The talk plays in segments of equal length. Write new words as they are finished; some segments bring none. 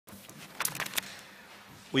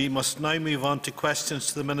We must now move on to questions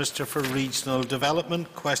to the Minister for Regional Development.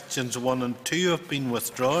 Questions 1 and 2 have been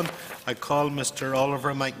withdrawn. I call Mr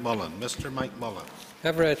Oliver McMullen. Mr McMullen.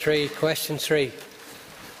 Number 3, question 3.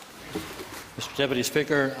 Mr Deputy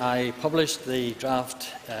Speaker, I published the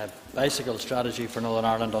draft bicycle strategy for Northern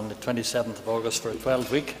Ireland on the 27th of August for a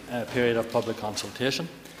 12-week period of public consultation.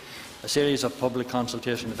 A series of public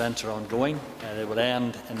consultation events are ongoing. They will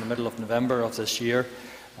end in the middle of November of this year,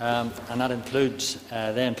 and that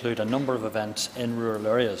include a number of events in rural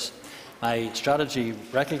areas. My strategy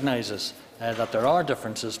recognises that there are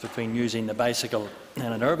differences between using the bicycle in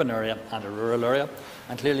an urban area and a rural area,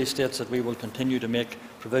 and clearly states that we will continue to make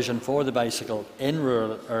provision for the bicycle in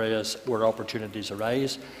rural areas where opportunities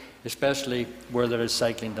arise, especially where there is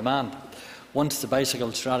cycling demand. Once the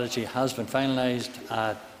bicycle strategy has been finalised,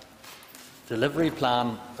 a delivery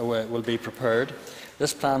plan will be prepared.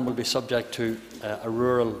 This plan will be subject to a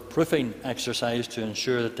rural proofing exercise to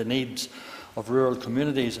ensure that the needs of rural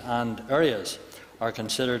communities and areas are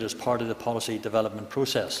considered as part of the policy development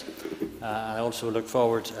process. I also look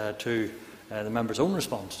forward to the member's own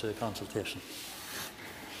response to the consultation.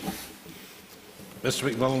 Mr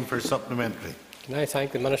McMullen for supplementary. Can I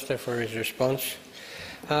thank the Minister for his response?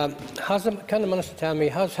 Can the Minister tell me,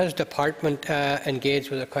 has his department engaged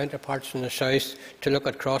with their counterparts in the South to look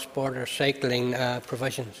at cross-border cycling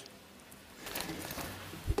provisions?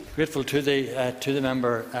 Grateful to the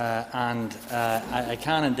member, and I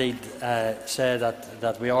can indeed say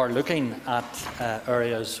that we are looking at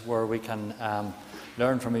areas where we can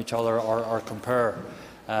learn from each other or compare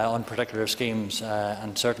on particular schemes,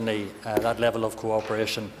 and certainly that level of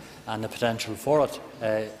cooperation and the potential for it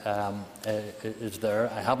is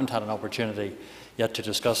there. I haven't had an opportunity yet to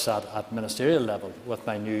discuss that at ministerial level with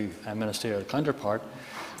my new ministerial counterpart,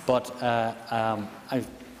 but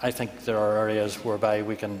I think there are areas whereby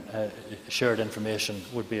we can shared information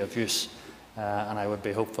would be of use, and I would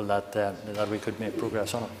be hopeful that we could make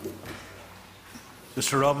progress on it.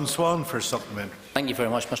 Mr Robin Swan for supplementary. Thank you very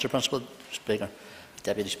much, Mr Principal Speaker.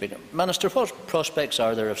 Deputy Speaker. Minister, what prospects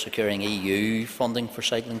are there of securing EU funding for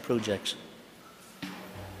cycling projects?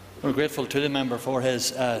 We're grateful to the member for his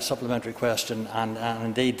supplementary question, and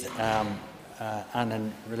indeed, and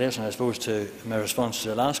in relation, I suppose, to my response to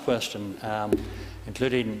the last question,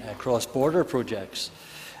 including cross-border projects,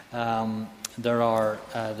 there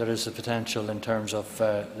is the potential in terms of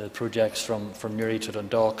the projects from Newry to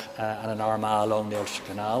Dundalk and in Armagh along the Ulster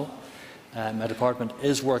Canal. My department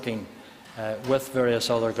is working with various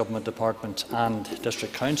other government departments and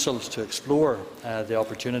district councils to explore the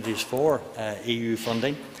opportunities for EU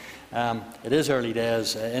funding. It is early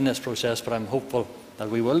days in this process, but I'm hopeful that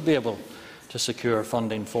we will be able to secure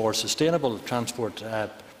funding for sustainable transport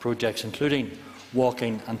projects, including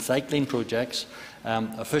walking and cycling projects.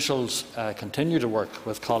 Officials continue to work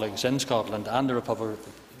with colleagues in Scotland and the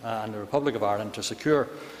Republic of Ireland to secure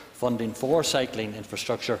funding for cycling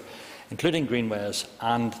infrastructure, including greenways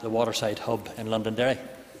and the waterside hub in Londonderry.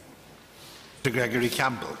 Mr Gregory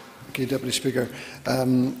Campbell. Thank you, Deputy Speaker.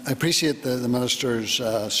 I appreciate the Minister's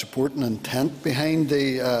support and intent behind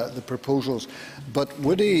the proposals, but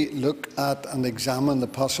would he look at and examine the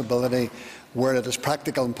possibility, where it is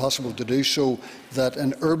practical and possible to do so, that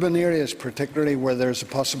in urban areas, particularly where there is a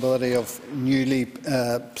possibility of newly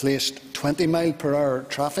placed 20-mile-per-hour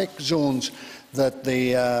traffic zones, that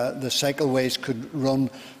the cycleways could run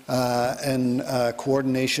in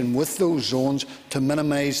coordination with those zones to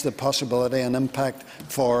minimise the possibility and impact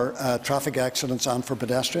for traffic accidents and for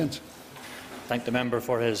pedestrians? Thank the member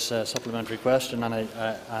for his supplementary question, and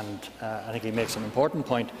I think he makes an important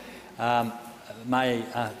point. My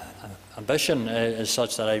ambition is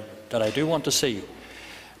such that I do want to see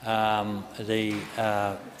the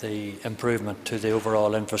improvement to the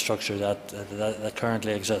overall infrastructure that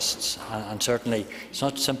currently exists, and certainly it's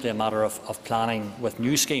not simply a matter of planning with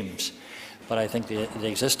new schemes, but I think the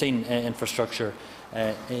existing infrastructure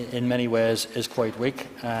in many ways is quite weak,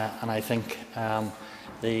 and I think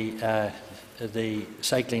the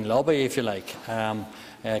cycling lobby, if you like,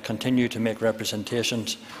 continue to make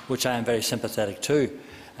representations which I am very sympathetic to.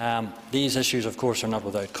 These issues, of course, are not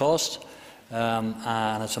without cost.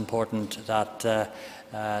 And it's important that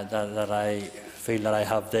I feel that I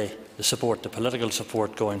have the support, the political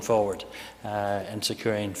support going forward in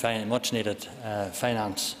securing much needed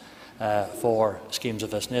finance for schemes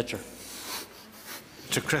of this nature.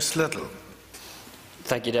 To Chris Little.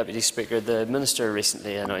 Thank you, Deputy Speaker. The Minister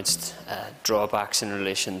recently announced drawbacks in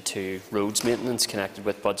relation to roads maintenance connected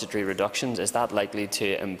with budgetary reductions. Is that likely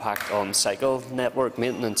to impact on cycle network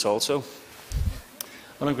maintenance also?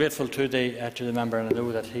 Well, I'm grateful to the member, and I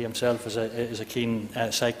know that he himself is a keen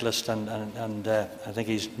cyclist, and I think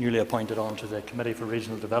he's newly appointed onto the Committee for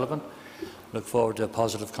Regional Development. Look forward to a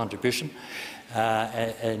positive contribution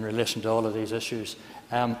in relation to all of these issues.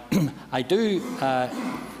 I do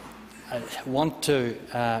want to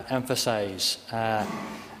emphasise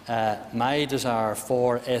my desire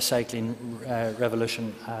for a cycling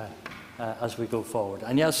revolution as we go forward.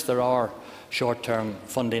 And yes, there are short-term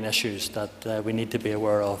funding issues that we need to be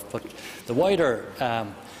aware of, but the wider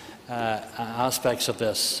aspects of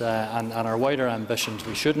this and our wider ambitions,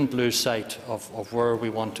 we shouldn't lose sight of where we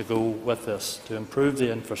want to go with this, to improve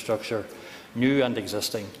the infrastructure, new and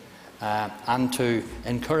existing, and to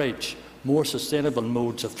encourage more sustainable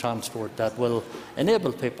modes of transport that will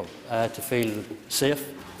enable people to feel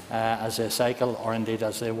safe as they cycle, or indeed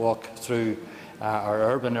as they walk through our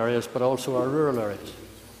urban areas, but also our rural areas.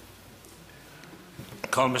 I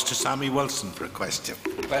call Mr. Sammy Wilson for a question.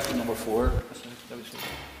 Question number 4.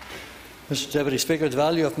 Mr. Deputy Speaker, the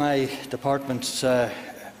value of my department's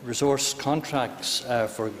resource contracts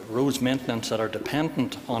for roads maintenance that are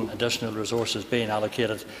dependent on additional resources being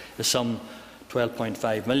allocated is some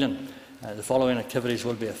 £12.5 million. The following activities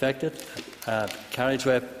will be affected: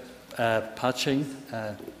 carriageway patching,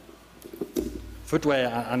 footway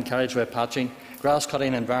and carriageway patching, grass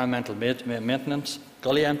cutting, environmental maintenance,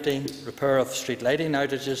 gully emptying, repair of street lighting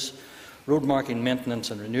outages, road marking maintenance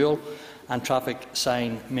and renewal, and traffic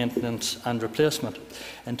sign maintenance and replacement.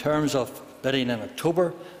 In terms of bidding in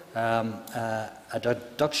October, a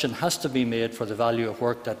deduction has to be made for the value of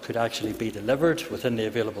work that could actually be delivered within the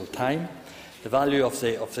available time. The value of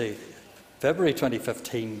the February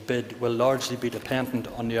 2015 bid will largely be dependent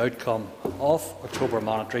on the outcome of October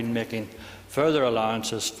monitoring, making further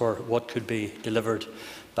allowances for what could be delivered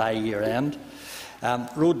by year end.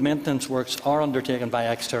 Road maintenance works are undertaken by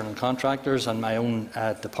external contractors and my own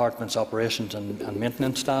department's operations and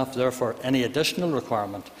maintenance staff. Therefore, any additional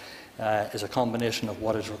requirement is a combination of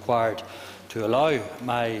what is required to allow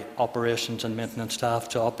my operations and maintenance staff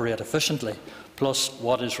to operate efficiently, plus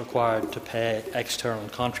what is required to pay external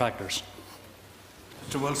contractors.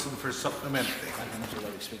 Mr. Wilson for supplementary. Thank you, Mr.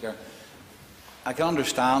 Deputy Speaker. I can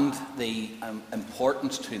understand the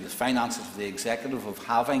importance to the finances of the Executive of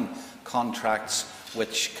having contracts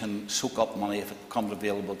which can soak up money if it becomes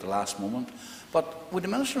available at the last moment. But would the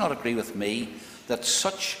Minister not agree with me that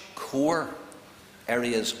such core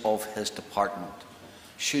areas of his department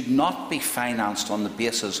should not be financed on the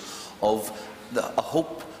basis of a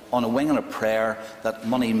hope on a wing and a prayer that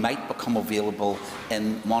money might become available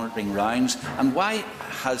in monitoring rounds? And why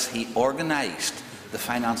has he organised the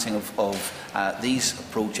financing of these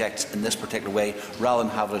projects in this particular way, rather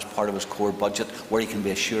than have it as part of his core budget, where he can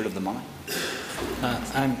be assured of the money?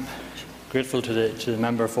 I'm grateful to the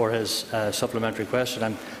member for his supplementary question.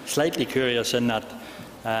 I'm slightly curious in that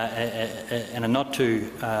in a not too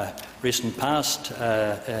recent past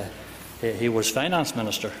he was Finance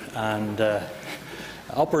Minister and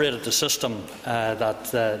operated the system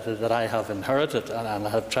that I have inherited and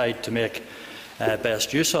have tried to make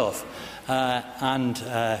best use of.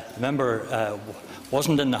 The member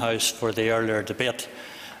wasn't in the House for the earlier debate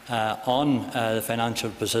on the financial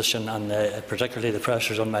position and particularly the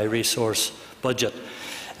pressures on my resource budget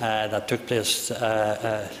that took place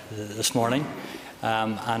this morning.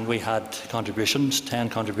 And we had contributions, 10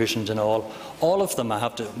 contributions in all. All of them, I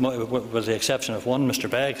have to, with the exception of one, Mr.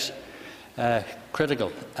 Beggs,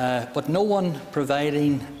 critical, but no one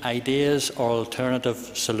providing ideas or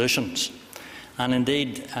alternative solutions. And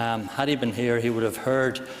indeed, had he been here, he would have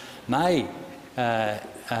heard my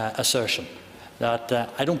assertion that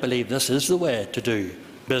I don't believe this is the way to do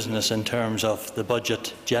business in terms of the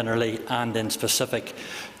budget generally and in specific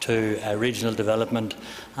to regional development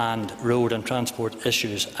and road and transport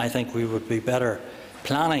issues. I think we would be better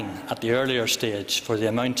planning at the earlier stage for the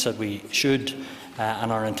amounts that we should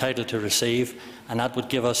and are entitled to receive, and that would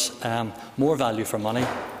give us more value for money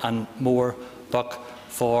and more buck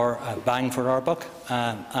for bang for our buck.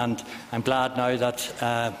 And I'm glad now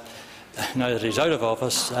that he's out of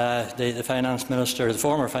office, the Finance Minister, the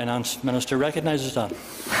former Finance Minister, recognises that.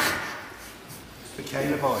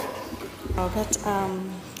 Michaela Boyd.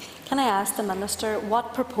 Can I ask the Minister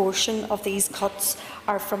what proportion of these cuts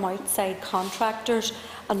are from outside contractors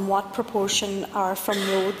and what proportion are from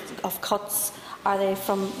cuts are they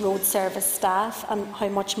from road service staff, and how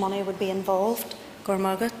much money would be involved?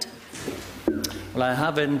 Gormagat. Well, I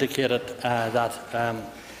have indicated that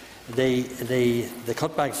the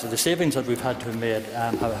cutbacks, the savings that we've had to have made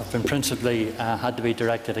have been principally had to be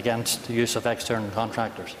directed against the use of external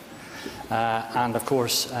contractors. And of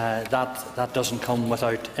course, that doesn't come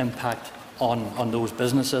without impact on those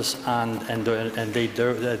businesses and indeed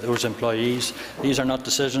those employees. These are not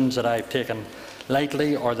decisions that I've taken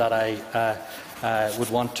lightly or that I would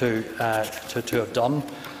want to have done.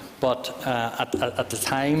 But at the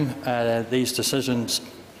time, these decisions,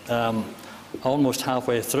 almost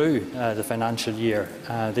halfway through the financial year,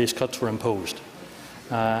 these cuts were imposed.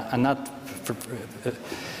 And that,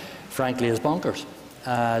 frankly, is bonkers.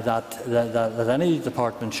 That any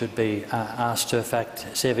department should be asked to effect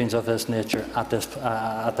savings of this nature at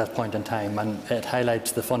that point in time, and it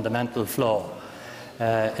highlights the fundamental flaw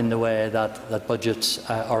in the way that budgets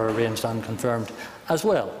are arranged and confirmed, as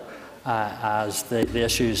well as the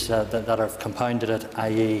issues that have compounded it,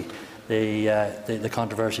 i.e. the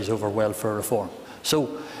controversies over welfare reform.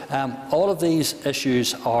 So all of these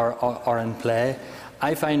issues are in play.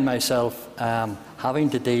 I find myself having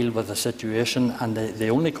to deal with a situation, and the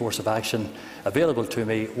only course of action available to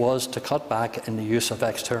me was to cut back in the use of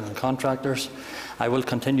external contractors. I will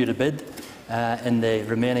continue to bid in the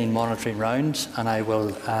remaining monitoring rounds, and I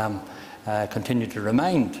will continue to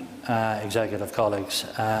remind executive colleagues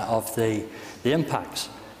of the impacts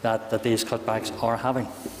that these cutbacks are having.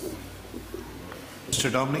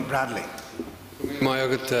 Mr Dominic Bradley. Mai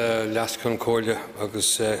agad las Concordia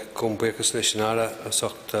agus Combucas Lishanara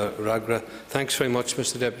Asokta Ragra. Thanks very much,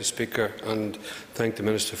 Mr Deputy Speaker, and thank the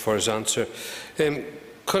Minister for his answer.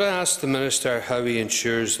 Could I ask the Minister how he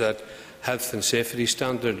ensures that health and safety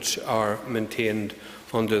standards are maintained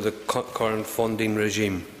under the current funding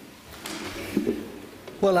regime?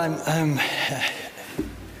 Well, I'm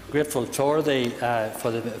grateful for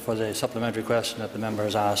the supplementary question that the member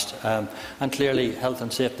has asked, and clearly health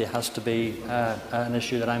and safety has to be an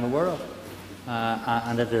issue that I'm aware of,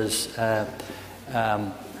 and it is the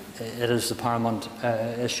paramount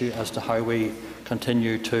issue as to how we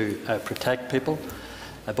continue to protect people,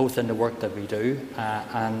 both in the work that we do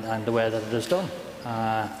and the way that it is done.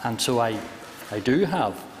 And so I do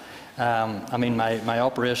have, my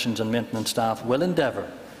operations and maintenance staff will endeavour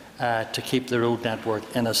to keep the road network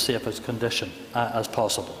in as safe a condition as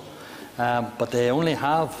possible. But they only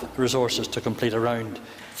have resources to complete around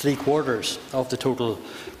 3/4 of the total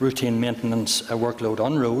routine maintenance workload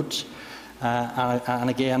on roads. And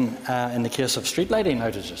again, in the case of street lighting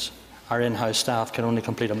outages, our in-house staff can only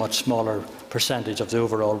complete a much smaller percentage of the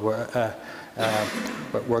overall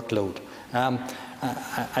workload.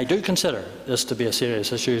 I do consider this to be a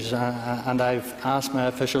serious issue, and I've asked my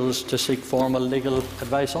officials to seek formal legal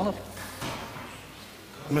advice on it.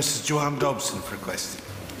 Mrs Joanne Dobson for question.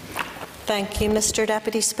 Thank you, Mr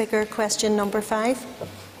Deputy Speaker. Question number 5.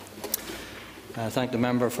 Thank the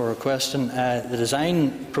member for her question. The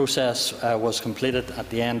design process was completed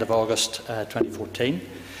at the end of August 2014.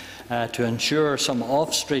 To ensure some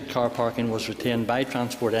off-street car parking was retained by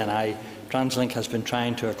Transport NI, TransLink has been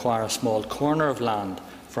trying to acquire a small corner of land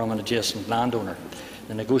from an adjacent landowner.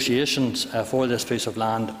 The negotiations for this piece of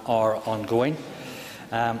land are ongoing.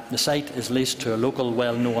 The site is leased to a local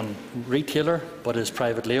well-known retailer but is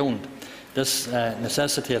privately owned. This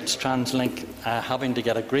necessitates TransLink having to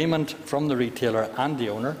get agreement from the retailer and the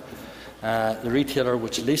owner. The retailer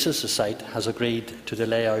which leases the site has agreed to the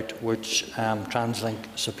layout which TransLink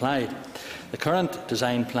supplied. The current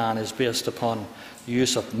design plan is based upon the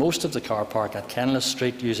use of most of the car park at Kenlis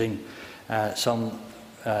Street, using some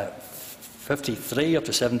 53 of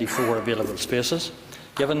the 74 available spaces.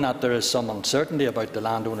 Given that there is some uncertainty about the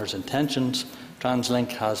landowner's intentions,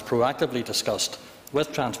 TransLink has proactively discussed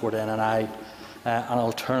with Transport NI an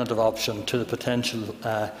alternative option to the potential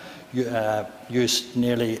use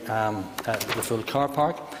nearly the full car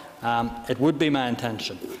park. It would be my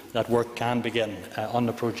intention that work can begin on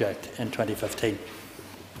the project in 2015.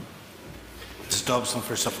 Mrs Dobson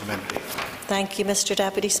for supplementary. Thank you, Mr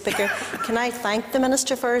Deputy Speaker. Can I thank the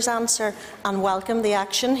Minister for his answer and welcome the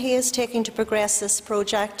action he is taking to progress this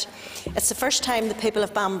project. It's the first time the people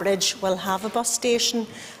of Banbridge will have a bus station,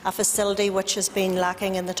 a facility which has been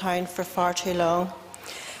lacking in the town for far too long.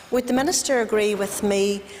 Would the Minister agree with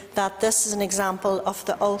me that this is an example of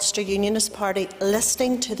the Ulster Unionist Party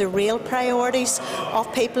listening to the real priorities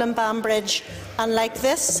of people in Banbridge, and like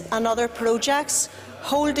this and other projects,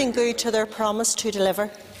 holding good to their promise to deliver?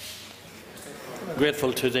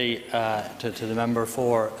 Grateful to the member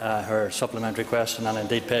for her supplementary question, and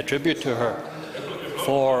indeed pay tribute to her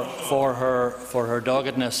for her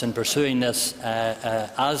doggedness in pursuing this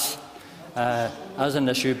as an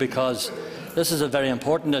issue, because this is a very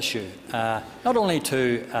important issue, not only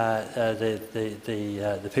to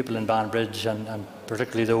the people in Banbridge and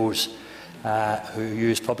particularly those who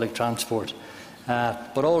use public transport,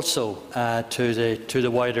 but also to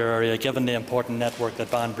the wider area, given the important network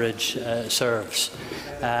that Banbridge serves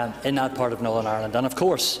in that part of Northern Ireland. And of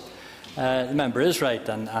course, the member is right,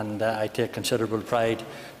 and I take considerable pride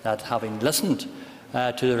that, having listened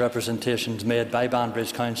to the representations made by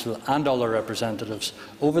Banbridge Council and other representatives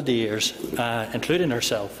over the years, including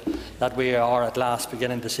herself, that we are at last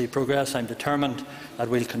beginning to see progress. I am determined that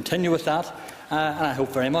we will continue with that, and I hope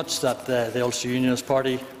very much that the Ulster Unionist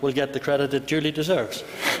Party will get the credit it duly deserves.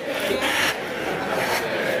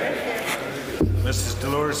 Mrs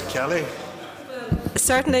Dolores Kelly.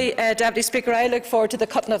 Certainly, Deputy Speaker, I look forward to the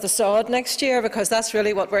cutting of the sod next year, because that's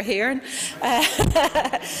really what we're hearing.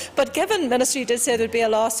 But given, Minister, you did say there would be a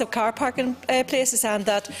loss of car parking places, and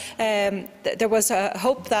that there was a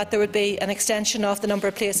hope that there would be an extension of the number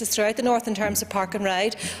of places throughout the north in terms of park and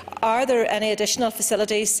ride. Are there any additional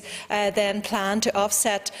facilities then planned to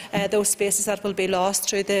offset those spaces that will be lost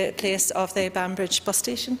through the place of the Banbridge bus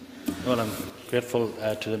station? Well, I'm grateful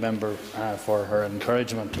to the member for her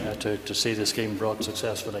encouragement to see the scheme brought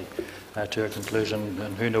successfully to a conclusion,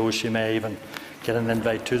 and who knows, she may even get an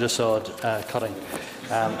invite to the sod cutting.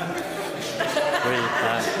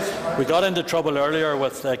 We got into trouble earlier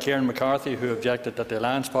with Kieran McCarthy, who objected that the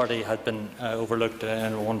Alliance Party had been overlooked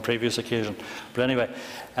in one previous occasion. But anyway,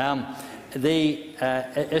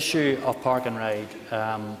 the issue of park and ride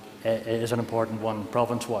is an important one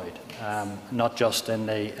province-wide, not just in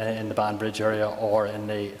the Banbridge area or in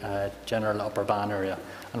the general Upper Ban area.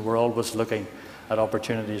 And we're always looking at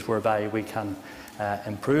opportunities whereby we can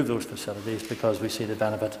improve those facilities, because we see the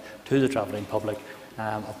benefit to the travelling public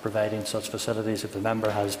of providing such facilities. If the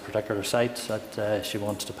member has particular sites that she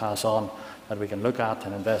wants to pass on that we can look at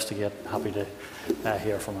and investigate, happy to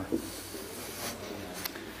hear from her.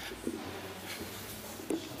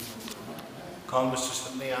 Call Mr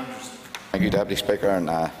Sidney Anderson. Thank you, Deputy Speaker, and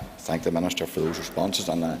thank the Minister for those responses.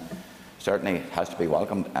 And certainly has to be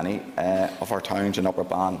welcomed any of our towns in Upper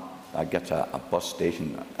Ban that gets a bus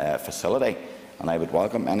station facility, and I would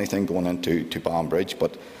welcome anything going into Banbridge.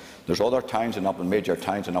 But there's other towns major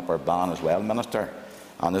towns in Upper Ban as well, Minister,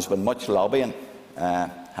 and there's been much lobbying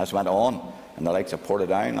has went on in the likes of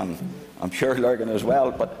Portadown, and I'm sure Lurgan as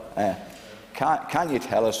well. But can you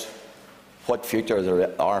tell us what future there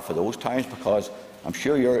are for those towns? Because I'm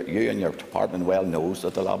sure you and your department well knows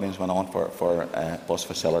that the lobbying went on for bus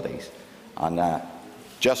facilities. And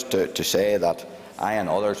just to say that I and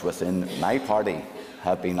others within my party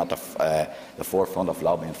have been at the forefront of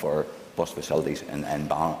lobbying for bus facilities in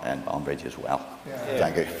Banbridge as well. Yeah.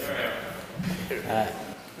 Thank you.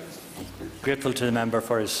 Grateful to the member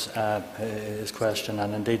for his question,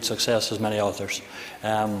 and indeed success has many authors.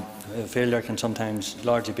 Failure can sometimes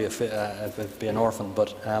largely be an orphan,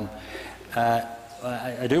 but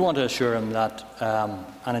I do want to assure him that,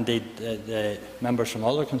 and indeed the members from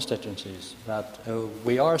other constituencies, that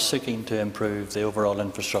we are seeking to improve the overall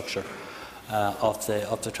infrastructure of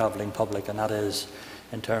the travelling public, and that is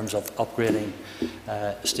in terms of upgrading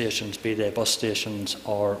stations, be they bus stations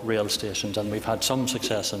or rail stations, and we've had some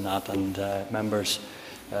success in that, and members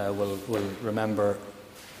will remember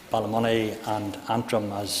Ballymoney and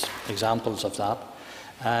Antrim as examples of that.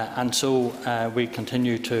 And so we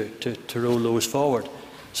continue to roll those forward.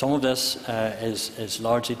 Some of this is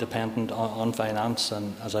largely dependent on finance,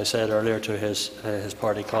 and as I said earlier to his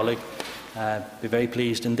party colleague, be very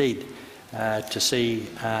pleased indeed to see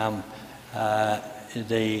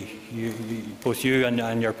both you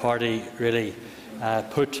and your party really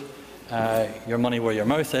put your money where your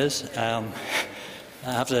mouth is. I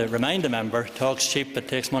have to remind the member, talk's cheap but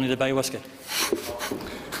takes money to buy whiskey.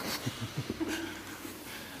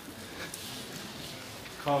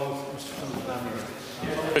 Call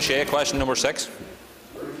Mr. O'Shea, question number 6.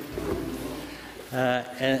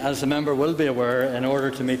 As the member will be aware, in order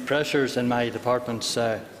to meet pressures in my department's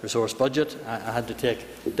resource budget, I had to take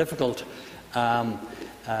difficult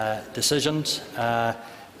decisions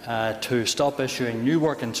to stop issuing new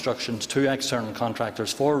work instructions to external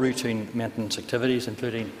contractors for routine maintenance activities,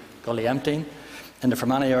 including gully emptying. In the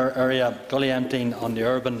Fermanagh area, gully emptying on the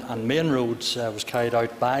urban and main roads was carried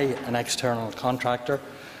out by an external contractor,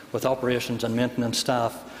 with operations and maintenance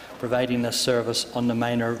staff providing this service on the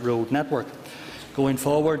minor road network. Going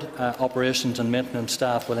forward, operations and maintenance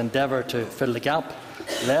staff will endeavour to fill the gap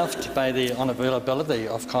left by the unavailability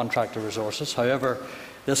of contractor resources. However,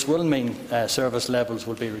 this will mean service levels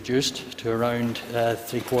will be reduced to around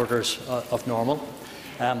 3/4 of normal.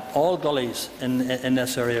 All gullies in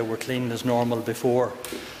this area were cleaned as normal before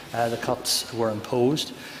the cuts were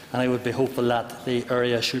imposed, and I would be hopeful that the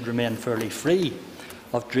area should remain fairly free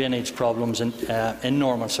of drainage problems in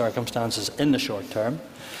normal circumstances in the short term.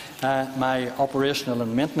 My operational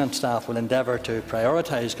and maintenance staff will endeavour to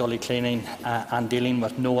prioritise gully cleaning and dealing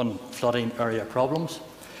with known flooding area problems.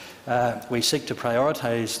 We seek to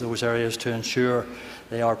prioritise those areas to ensure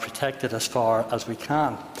they are protected as far as we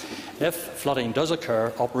can. If flooding does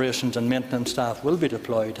occur, operations and maintenance staff will be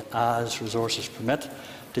deployed as resources permit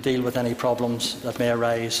to deal with any problems that may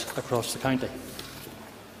arise across the county.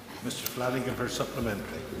 Mr Flanagan for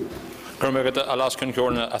supplementary. I'll ask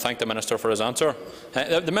I thank the Minister for his answer.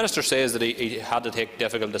 The Minister says that he had to take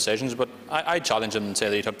difficult decisions, but I challenge him and say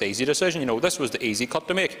that he took the easy decision. You know, this was the easy cut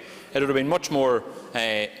to make. It would have been much more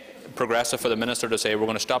progressive for the Minister to say we're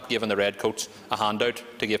going to stop giving the redcoats a handout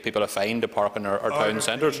to give people a fine to park in our town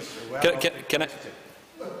centres. Can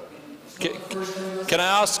I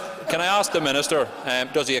ask the Minister,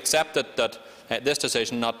 does he accept that this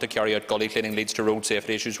decision not to carry out gully cleaning leads to road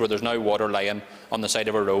safety issues where there is now water lying on the side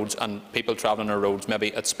of our roads and people travelling our roads,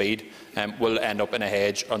 maybe at speed, will end up in a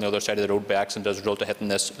hedge on the other side of the road by accident as a result of hitting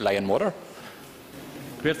this lying water?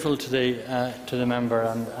 Grateful to the member,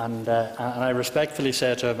 and I respectfully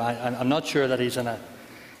say to him, I'm not sure that he's in a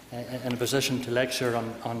position to lecture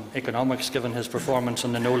on economics, given his performance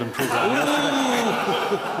on the Nolan programme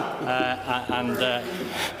yesterday, and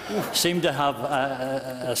seemed to have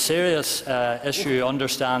a serious issue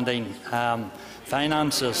understanding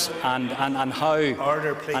finances and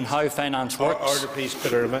how finance works. Order, please.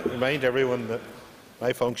 Could I remind everyone that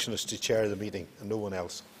my function is to chair the meeting and no one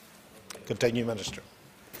else. Continue, Minister.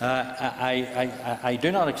 I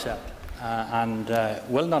do not accept and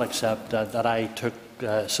will not accept that I took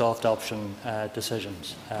soft option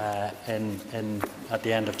decisions at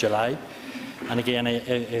the end of July. And again,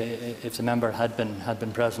 if the member had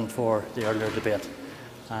been present for the earlier debate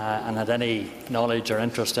and had any knowledge or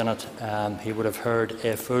interest in it, he would have heard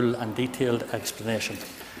a full and detailed explanation.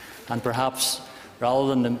 And perhaps,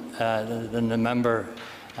 rather than the member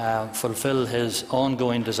fulfil his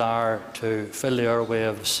ongoing desire to fill the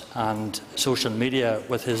airwaves and social media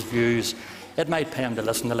with his views, it might pay him to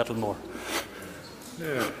listen a little more.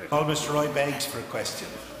 Call Mr Roy Beggs for a question.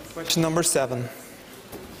 Question number 7.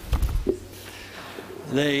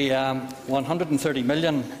 The £130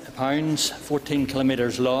 million, 14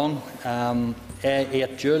 kilometres long,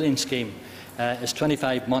 A8 dualling scheme is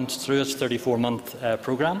 25 months through its 34-month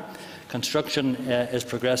programme. Construction is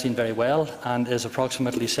progressing very well and is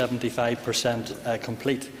approximately 75%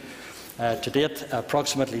 complete. To date,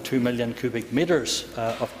 approximately 2 million cubic metres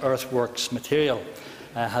of earthworks material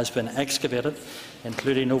has been excavated,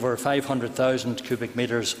 including over 500,000 cubic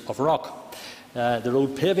metres of rock. The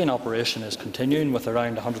road paving operation is continuing with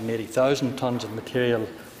around 180,000 tonnes of material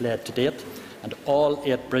laid to date, and all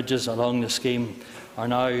 8 bridges along the scheme are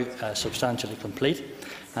now substantially complete,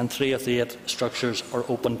 and 3 of the 8 structures are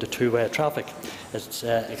open to two-way traffic. It's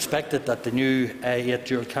expected that the new A8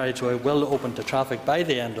 dual carriageway will open to traffic by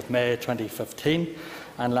the end of May 2015,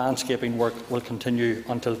 and landscaping work will continue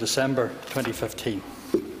until December 2015.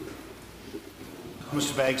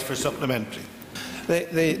 Mr Beggs for supplementary.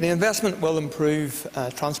 The investment will improve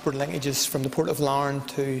transport linkages from the Port of Larne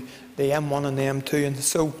to the M1 and the M2, and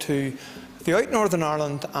so to throughout Northern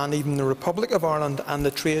Ireland and even the Republic of Ireland, and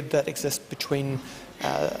the trade that exists between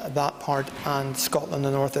that part and Scotland and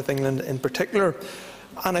the north of England in particular.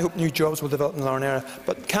 And I hope new jobs will develop in the Larne area.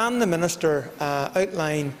 But can the Minister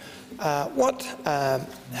outline what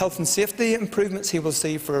health and safety improvements he will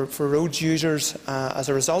see for roads users as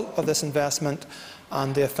a result of this investment,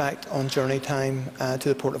 and the effect on journey time to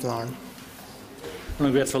the Port of Larne?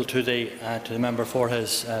 I'm grateful to the member for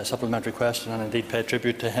his supplementary question, and indeed pay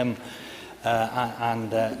tribute to him and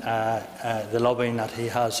the lobbying that he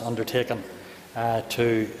has undertaken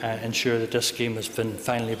to ensure that this scheme has been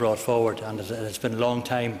finally brought forward. And it has been a long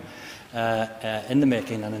time in the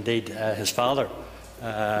making, and indeed his father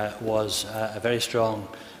was a very strong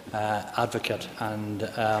advocate and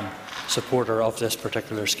supporter of this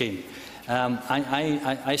particular scheme.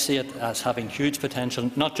 I see it as having huge potential,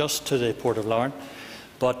 not just to the Port of Larne,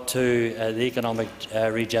 but to the economic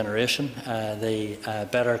regeneration, the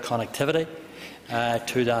better connectivity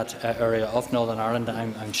to that area of Northern Ireland.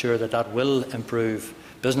 I'm sure that will improve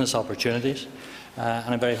business opportunities,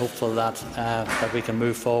 and I'm very hopeful that we can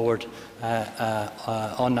move forward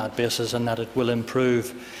on that basis, and that it will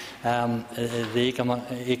improve the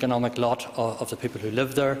economic lot of the people who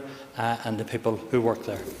live there and the people who work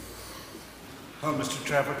there. Well, Mr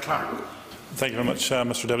Trevor Clark. Thank you very much,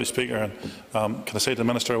 Mr Deputy Speaker. And, can I say to the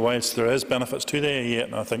Minister, whilst there is benefits to the A8,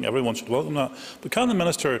 and I think everyone should welcome that, but can the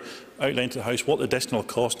Minister outline to the House what the additional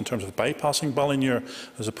cost in terms of bypassing Ballynear,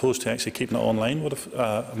 as opposed to actually keeping it online,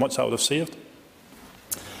 how much that would have saved?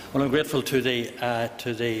 Well, I'm grateful to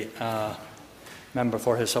the member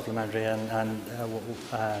for his supplementary and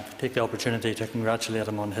take the opportunity to congratulate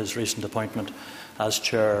him on his recent appointment as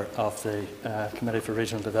Chair of the Committee for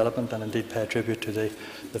Regional Development, and indeed pay tribute to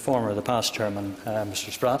the past Chairman,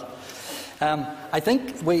 Mr Spratt. I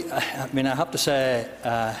have to say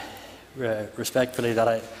respectfully that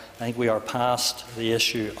I think we are past the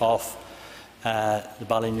issue of the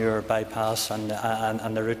Ballynuor bypass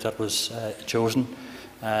and the route that was chosen.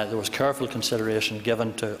 There was careful consideration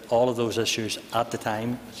given to all of those issues at the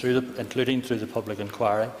time, including through the public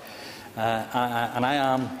inquiry. And I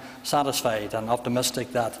am satisfied and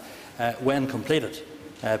optimistic that when completed,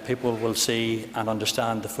 people will see and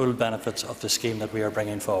understand the full benefits of the scheme that we are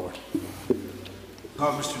bringing forward.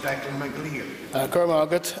 Mr Declan McLeod.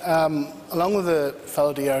 Along with the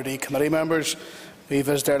fellow DRD committee members, we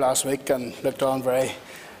visited there last week and looked on very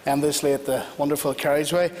enviously at the wonderful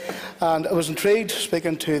carriageway. And I was intrigued,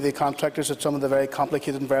 speaking to the contractors, at some of the very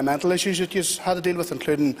complicated environmental issues that you had to deal with,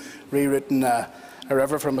 including rerouting a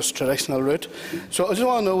river from its traditional route. So I just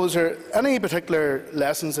want to know, was there any particular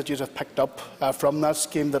lessons that you have picked up from that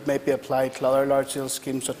scheme that may be applied to other large-scale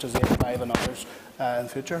schemes such as the A5 and others in the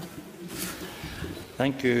future?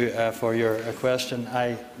 Thank you for your question.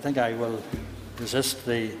 I think I will resist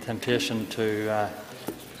the temptation to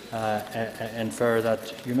infer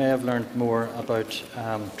that you may have learned more about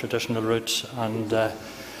traditional routes and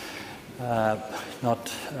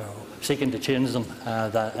not seeking to change them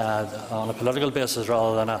on a political basis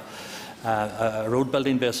rather than a road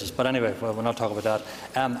building basis. But anyway, we're not talking about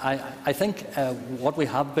that. I think what we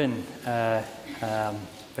have been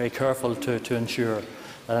very careful to ensure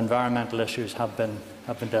that environmental issues have been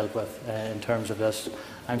dealt with in terms of this.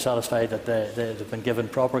 I'm satisfied that they've been given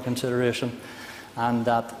proper consideration, and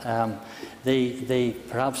that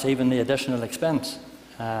perhaps even the additional expense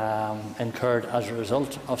incurred as a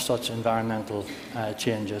result of such environmental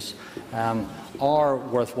changes are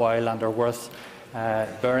worthwhile and are worth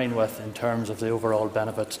bearing with in terms of the overall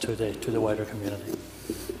benefits to the wider community.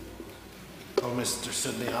 Call Mr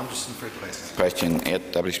Sidney Anderson for a question. Question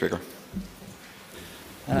 8, Deputy Speaker.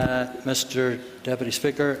 Mr Deputy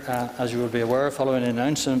Speaker, as you will be aware, following an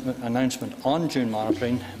announcement on June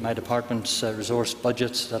monitoring, my department's resource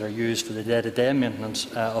budgets that are used for the day-to-day maintenance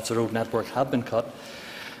of the road network have been cut.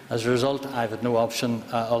 As a result, I have had no option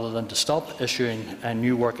other than to stop issuing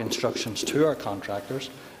new work instructions to our contractors,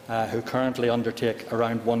 who currently undertake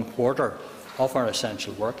around 1/4 of our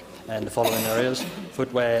essential work in the following areas: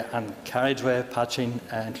 footway and carriageway patching,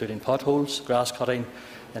 including potholes, grass cutting,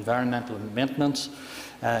 environmental maintenance,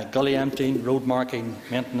 gully emptying, road marking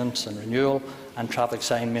maintenance and renewal, and traffic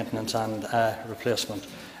sign maintenance and replacement.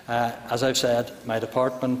 As I've said, my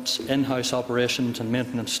department's in-house operations and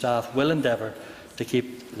maintenance staff will endeavour to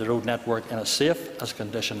keep the road network in as safe a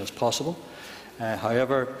condition as possible.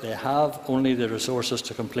 However, they have only the resources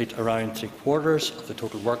to complete around 3/4 of the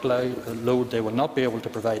total workload. They will not be able to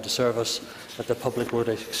provide the service that the public would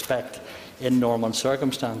expect in normal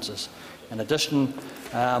circumstances. In addition,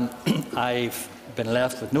 I've been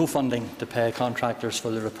left with no funding to pay contractors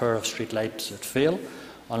for the repair of street lights that fail,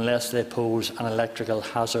 unless they pose an electrical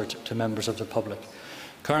hazard to members of the public.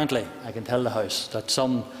 Currently, I can tell the House that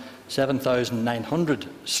some 7,900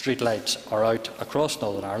 street lights are out across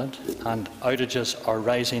Northern Ireland, and outages are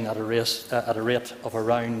rising at a rate of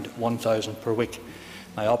around 1,000 per week.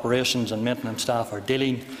 My operations and maintenance staff are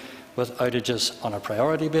dealing with outages on a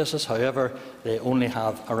priority basis. However, they only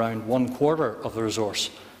have around 1/4 of the resource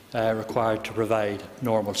required to provide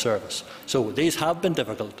normal service. So these have been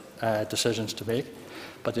difficult decisions to make,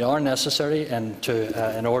 but they are necessary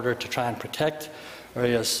in order to try and protect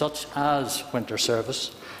areas such as winter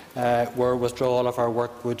service, where withdrawal of our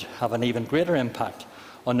work would have an even greater impact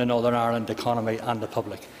on the Northern Ireland economy and the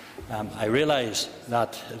public. I realise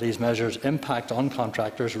that these measures impact on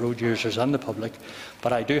contractors, road users and the public,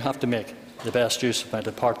 but I do have to make the best use of my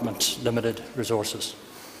department's limited resources.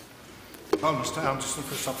 Mr Anderson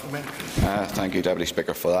for supplementary. Thank you, Deputy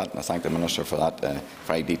Speaker, for that. I thank the Minister for that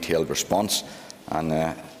very detailed response and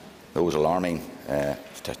those alarming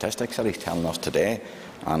statistics that he's telling us today.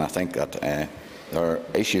 And I think that there are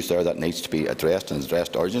issues there that needs to be addressed and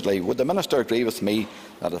addressed urgently. Would the Minister agree with me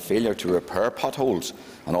that a failure to repair potholes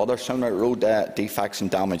and other similar road defects and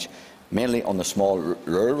damage, mainly on the small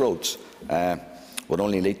rural roads, would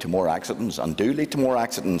only lead to more accidents and do lead to more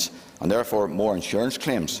accidents and therefore more insurance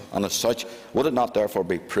claims? And as such, would it not therefore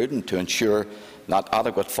be prudent to ensure that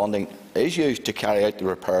adequate funding is used to carry out the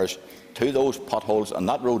repairs to those potholes and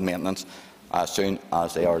that road maintenance as soon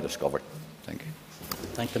as they are discovered? Thank you.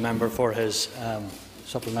 Thank the member for his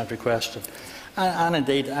supplementary question. And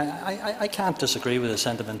indeed, I can't disagree with the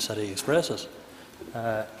sentiments that he expresses.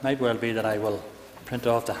 It might well be that I will print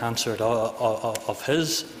off the answer of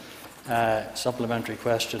his supplementary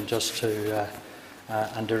question just to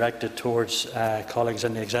and direct it towards colleagues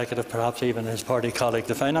in the Executive, perhaps even his party colleague,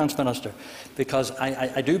 the Finance Minister, because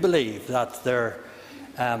I do believe that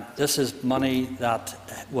this is money that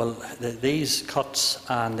these cuts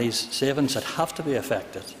and these savings that have to be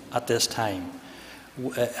effected at this time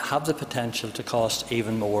have the potential to cost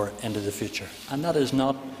even more into the future, and that is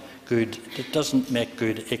not good. It doesn't make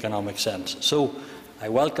good economic sense. So I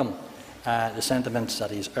welcome the sentiments that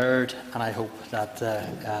he's urged, and I hope that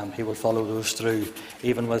he will follow those through,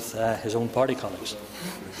 even with his own party colleagues.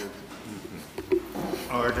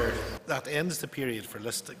 Order. That ends the period for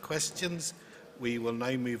listed questions. We will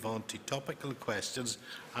now move on to topical questions,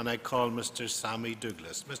 and I call Mr. Sammy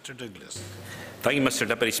Douglas. Mr. Douglas. Thank you, Mr.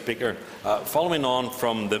 Deputy Speaker. Following on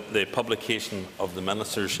from the publication of the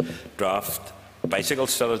Minister's draft bicycle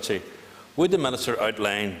strategy, would the Minister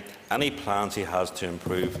outline any plans he has to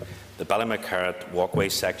improve the Ballymacarrat walkway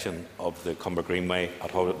section of the Comber Greenway at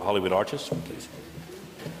Hollywood Arches, please?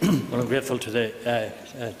 Well, I'm grateful to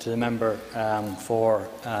the member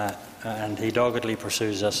and he doggedly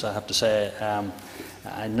pursues this, I have to say.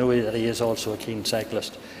 I know that he is also a keen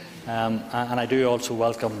cyclist. And I do also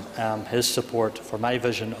welcome his support for my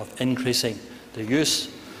vision of increasing the use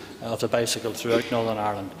of the bicycle throughout Northern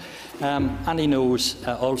Ireland. And he knows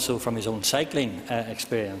also from his own cycling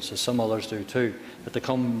experience, as some others do too, that the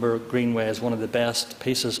Comber Greenway is one of the best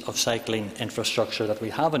pieces of cycling infrastructure that we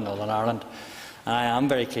have in Northern Ireland. And I am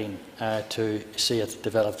very keen to see it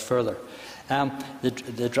developed further.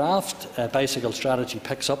 The draft bicycle strategy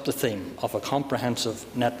picks up the theme of a comprehensive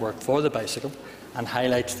network for the bicycle and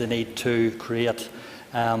highlights the need to create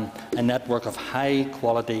a network of high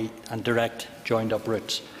quality and direct joined-up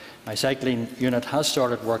routes. My cycling unit has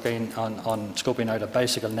started working on scoping out a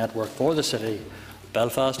bicycle network for the city of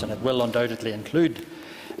Belfast, and it will undoubtedly include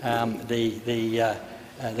the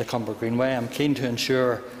Comber Greenway. I'm keen to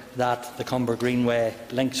ensure that the Comber Greenway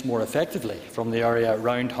links more effectively from the area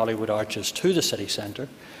around Hollywood Arches to the city centre,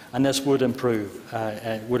 and this would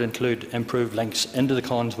include improved links into the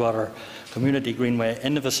Conswater Community Greenway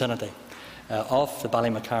in the vicinity of the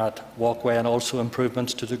Ballymacarrat walkway, and also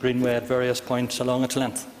improvements to the Greenway at various points along its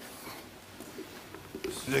length.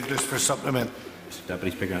 Douglas for supplement. Mr.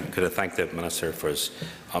 Deputy Speaker, could I thank the Minister for his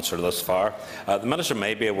answer thus far? The Minister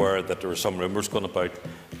may be aware that there were some rumours going about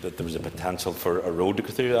that there was a potential for a road to go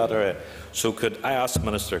through that area. So could I ask the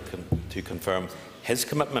Minister to confirm his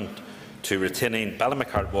commitment to retaining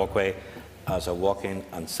Ballymacarrat walkway as a walking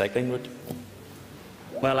and cycling route?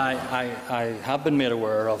 Well, I have been made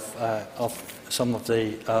aware of some of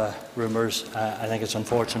the rumours. I think it's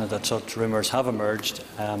unfortunate that such rumours have emerged.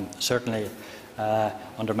 Certainly,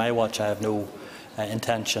 under my watch, I have no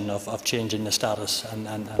intention of changing the status, and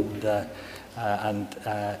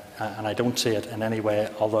I don't see it in any way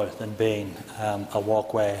other than being a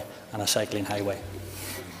walkway and a cycling highway.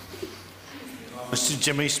 Mr.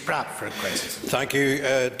 Jimmy Spratt for a question. Thank you,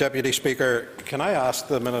 Deputy Speaker. Can I ask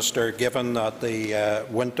the Minister, given that the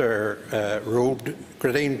winter road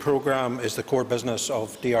grading programme is the core business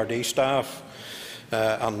of DRD staff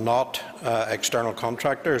and not external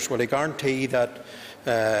contractors, will he guarantee that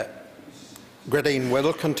grading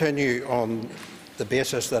will continue on the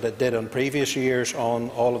basis that it did on previous years on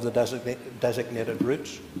all of the designated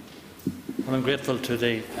routes? Well, I'm grateful to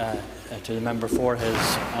the member for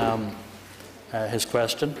his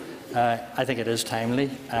question. I think it is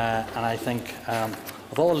timely, and I think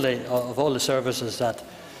of all the services that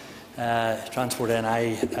Transport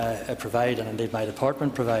NI provide, and indeed my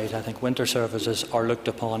department provide, I think winter services are looked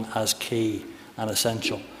upon as key and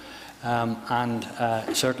essential.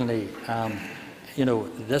 Certainly,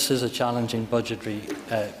 this is a challenging budgetary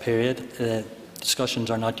period. Discussions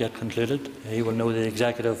are not yet concluded. You will know the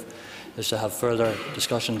Executive is to have further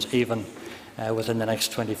discussions even within the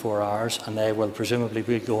next 24 hours, and they will presumably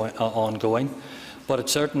be ongoing. But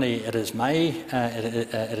it is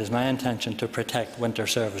my intention to protect winter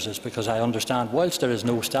services, because I understand, whilst there is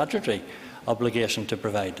no statutory obligation to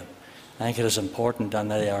provide them, I think it is important,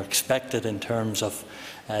 and they are expected in terms of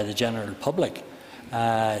the general public,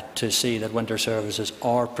 to see that winter services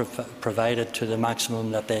are provided to the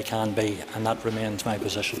maximum that they can be, and that remains my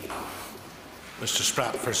position. Mr.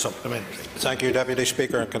 Spratt for supplementary. Thank you, Deputy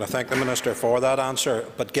Speaker. Can I thank the Minister for that answer?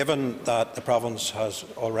 But given that the province has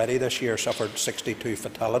already this year suffered 62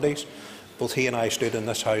 fatalities, both he and I stood in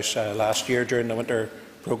this House last year during the winter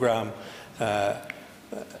programme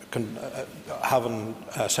having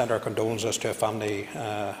sent our condolences to a family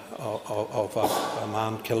of a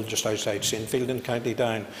man killed just outside Saintfield in County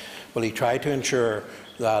Down, will he try to ensure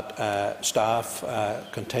that staff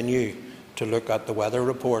continue to look at the weather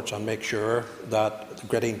reports and make sure that the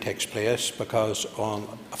gridding takes place, because on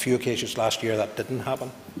a few occasions last year that didn't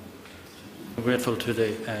happen? I'm grateful to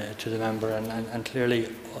the member, and clearly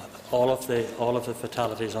all of the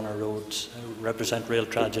fatalities on our roads represent real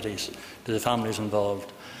tragedies to the families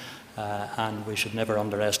involved, and we should never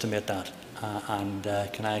underestimate that.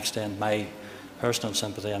 Can I extend my personal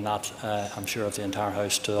sympathy, and that I'm sure of the entire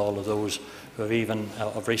House, to all of those who have even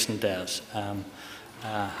of recent days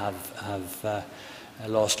have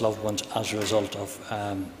lost loved ones as a result of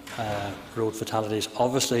road fatalities.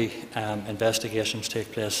 Obviously, investigations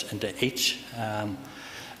take place into each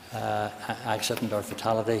accident or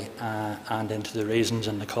fatality and into the reasons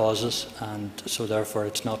and the causes, and so therefore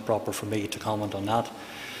it's not proper for me to comment on that.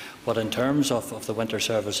 But in terms of the winter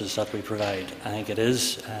services that we provide, I think it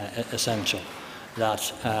is essential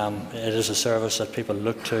that it is a service that people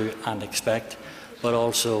look to and expect, but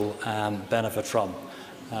also benefit from.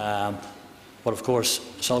 But of course,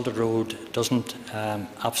 salted road doesn't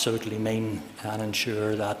absolutely mean and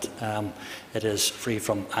ensure that it is free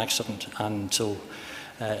from accident, and so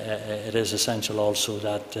it is essential also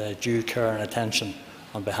that due care and attention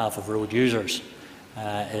on behalf of road users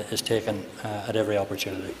is taken at every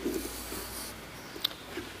opportunity.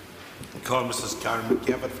 Call Mrs Karen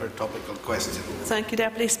McKevitt for a topical question. Thank you,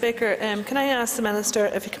 Deputy Speaker. Can I ask the Minister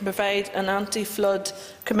if he can provide an anti-flood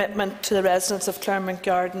commitment to the residents of Claremont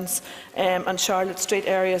Gardens and Charlotte Street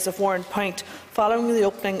areas of Warren Point following the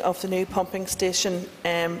opening of the new pumping station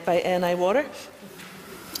by NI Water?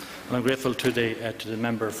 Well, I'm grateful to the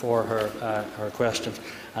member for her question,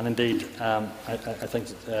 and indeed I think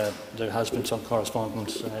there has been some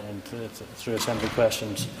correspondence through Assembly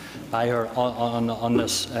questions by her on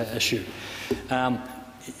this issue.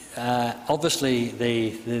 Obviously,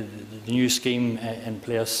 the new scheme in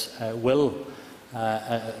place will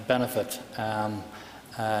benefit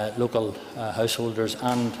local householders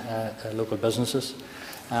and local businesses.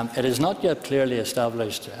 It is not yet clearly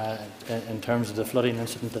established in terms of the flooding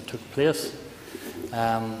incident that took place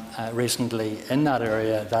recently in that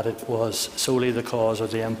area that it was solely the cause or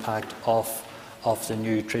the impact of the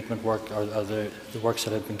new treatment work or the works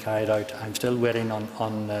that had been carried out. I'm still waiting on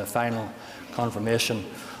final confirmation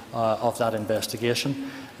of that investigation,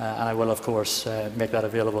 and I will of course make that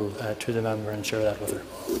available to the member and share that with her.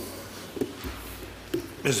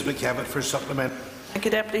 Ms McKevitt for supplement. Thank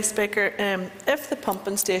you, Deputy Speaker. If the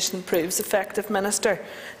pumping station proves effective, Minister,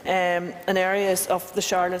 in areas of the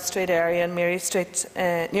Charlotte Street area and Neary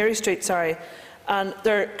Street, and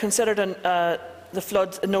they're considered the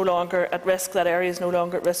flood no longer at risk, that area is no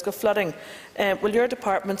longer at risk of flooding, will your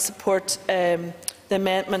department support the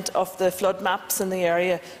amendment of the flood maps in the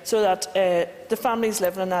area so that the families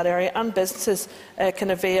living in that area and businesses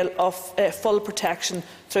can avail of full protection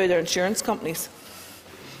through their insurance companies?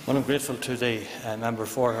 Well, I'm grateful to the member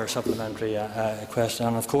for her supplementary question,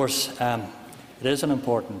 and of course it is an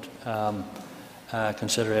important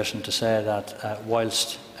consideration to say that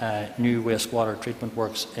whilst new wastewater treatment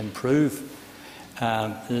works improve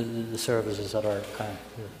the services that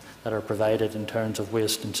are provided in terms of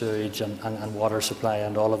waste and sewage and water supply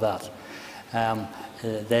and all of that,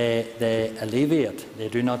 they alleviate, they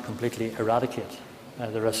do not completely eradicate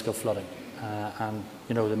the risk of flooding, and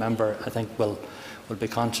the member, I think, will be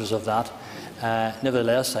conscious of that.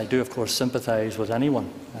 Nevertheless, I do of course sympathise with anyone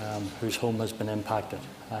whose home has been impacted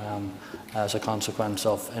as a consequence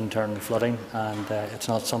of internal flooding, and it's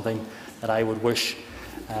not something that I would wish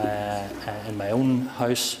in my own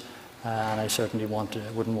house, and I certainly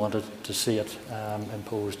wouldn't want to see it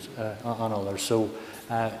imposed on others. So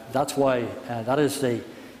that's why that is the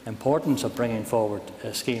importance of bringing forward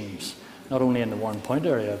schemes, not only in the Warren Point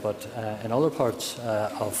area but in other parts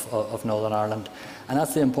of Northern Ireland. And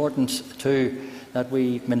that's the importance too that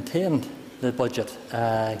we maintain the budget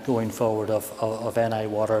going forward of NI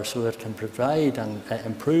Water, so it can provide and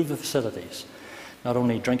improve the facilities, not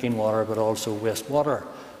only drinking water but also wastewater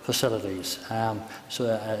facilities, so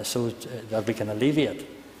that we can alleviate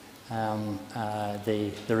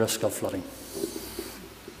the risk of flooding.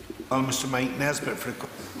 Well, Mr. Mike Nesbitt for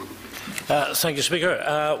Thank you,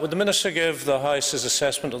 Speaker. Would the Minister give the House his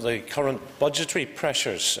assessment of the current budgetary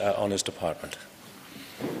pressures on his department?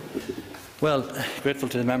 Well, grateful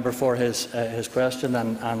to the member for his question,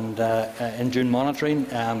 and in June monitoring,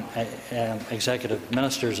 executive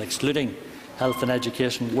ministers, excluding health and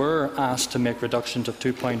education, were asked to make reductions of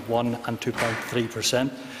 2.1 and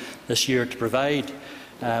 2.3% this year to provide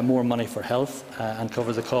more money for health and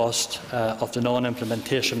cover the cost of the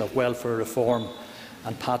non-implementation of welfare reform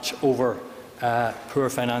and patch over poor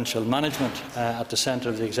financial management at the centre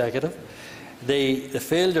of the Executive. The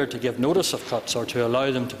failure to give notice of cuts or to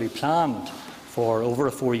allow them to be planned for over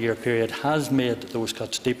a 4-year period has made those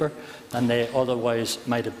cuts deeper than they otherwise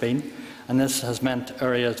might have been, and this has meant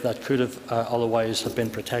areas that could have otherwise have been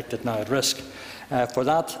protected now at risk. For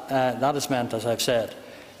that, that has meant, as I've said,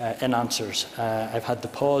 in answers, I've had to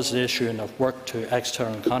pause the issuing of work to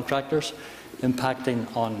external contractors,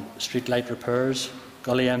 impacting on streetlight repairs,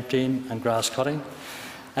 gully emptying and grass cutting.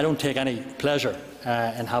 I don't take any pleasure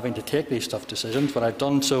in having to take these tough decisions, but I've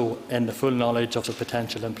done so in the full knowledge of the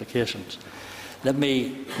potential implications. Let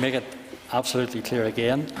me make it absolutely clear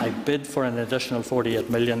again. I bid for an additional $48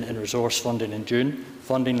 million in resource funding in June,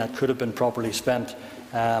 funding that could have been properly spent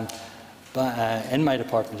in my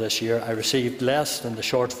department this year. I received less than the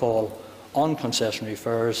shortfall on concessionary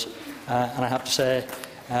fares, and I have to say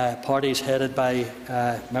parties headed by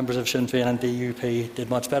members of Sinn Féin and DUP did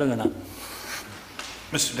much better than that.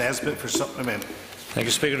 Mr Nesbitt for supplement. Thank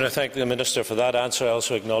you, Speaker, and I thank the Minister for that answer. I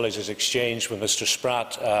also acknowledge his exchange with Mr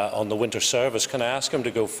Spratt on the winter service. Can I ask him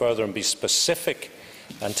to go further and be specific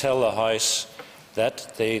and tell the House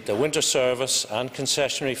that the winter service and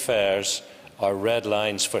concessionary fares are red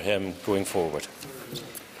lines for him going forward?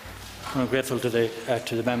 I'm grateful to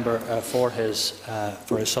the member for his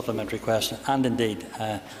supplementary question, and indeed,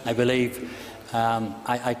 I believe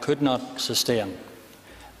I could not sustain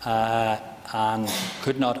and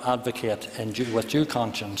could not advocate with due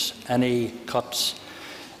conscience any cuts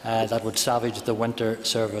that would savage the winter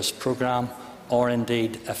service programme or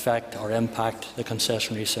indeed affect or impact the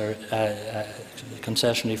concessionary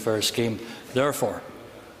fare scheme. Therefore,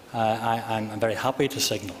 I'm very happy to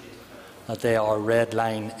signal that they are red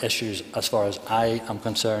line issues as far as I am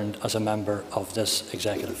concerned as a member of this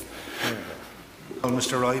Executive. Well,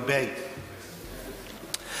 Mr Roy Begg.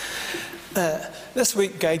 This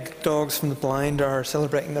week, guide dogs from the blind are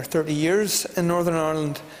celebrating their 30 years in Northern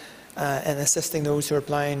Ireland in assisting those who are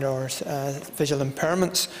blind or visual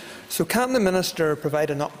impairments. So can the Minister provide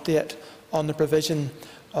an update on the provision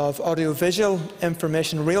of audiovisual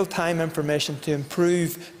information, real-time information, to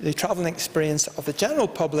improve the travelling experience of the general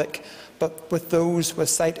public, but with those with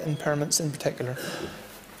sight impairments in particular?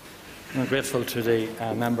 I'm grateful to the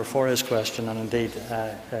member for his question, and indeed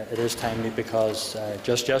it is timely because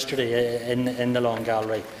just yesterday in the Long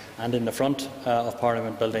Gallery and in the front of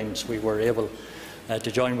Parliament buildings we were able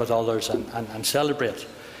to join with others and celebrate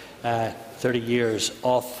 30 years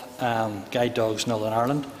of Guide Dogs Northern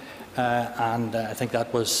Ireland, and I think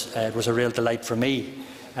that was it was a real delight for me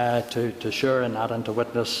to share in that and to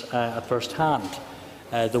witness at first hand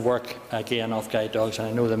the work again of Guide Dogs, and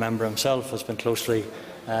I know the member himself has been closely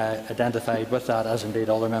identified with that, as indeed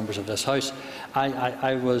other members of this House.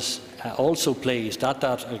 I was also pleased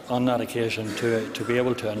on that occasion to be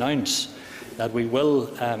able to announce that we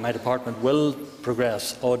will, my department will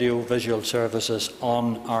progress audio-visual services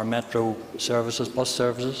on our metro services, bus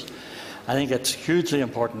services. I think it's hugely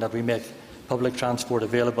important that we make public transport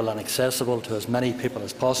available and accessible to as many people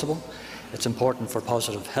as possible. It's important for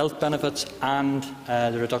positive health benefits and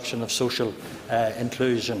the reduction of social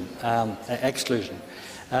exclusion.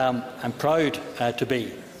 I'm proud to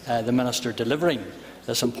be the Minister delivering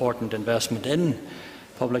this important investment in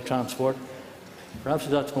public transport. Perhaps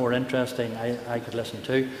if that's more interesting, I could listen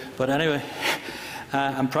too. But anyway,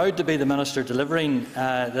 I'm proud to be the Minister delivering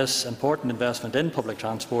this important investment in public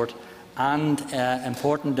transport and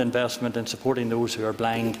important investment in supporting those who are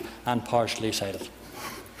blind and partially sighted.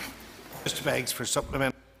 Mr Beggs for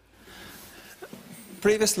supplement.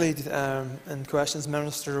 Previously, in questions, the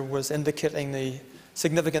Minister was indicating the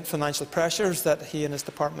significant financial pressures that he and his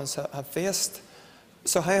departments have faced.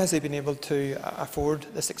 So how has he been able to afford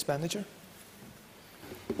this expenditure?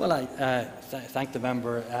 Well, I thank the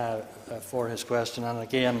member for his question, and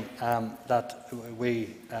again that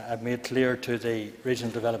we have made clear to the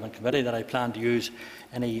Regional Development Committee that I plan to use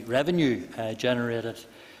any revenue generated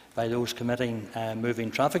by those committing moving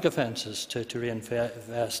traffic offences to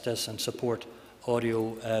reinvest this and support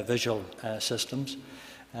audio-visual systems.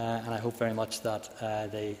 And I hope very much that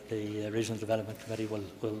the Regional Development Committee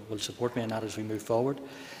will support me in that as we move forward.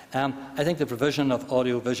 I think the provision of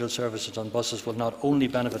audio-visual services on buses will not only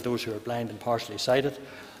benefit those who are blind and partially sighted.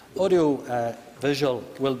 Audio-visual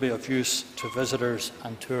will be of use to visitors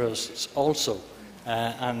and tourists also,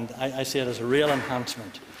 and I see it as a real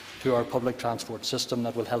enhancement to our public transport system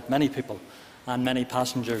that will help many people and many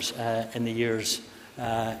passengers in the years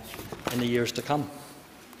to come.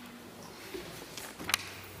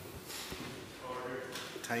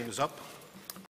 Time is up.